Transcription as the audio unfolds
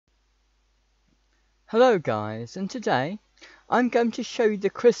Hello guys, and today I'm going to show you the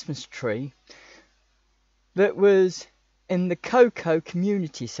Christmas tree that was in the KoCo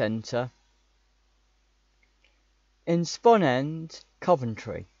Community Centre in Spon End,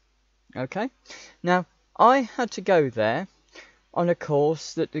 Coventry. Okay, now I had to go there on a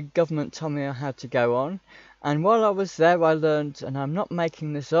course that the government told me I had to go on, and while I was there I learned, and I'm not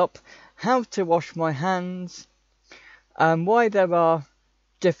making this up, how to wash my hands, why there are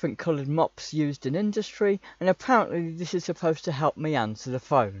different coloured mops used in industry, and apparently this is supposed to help me answer the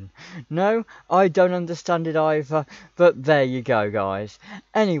phone. No, I don't understand it either, but there you go guys.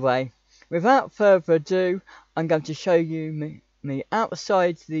 Anyway, without further ado, I'm going to show you me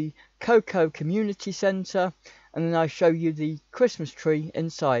outside the KoCo Community Centre, and then I'll show you the Christmas tree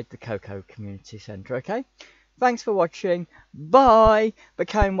inside the KoCo Community Centre, okay? Thanks for watching, bye! But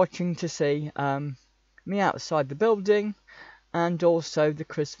carry watching to see me outside the building, and also the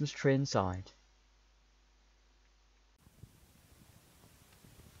Christmas tree inside.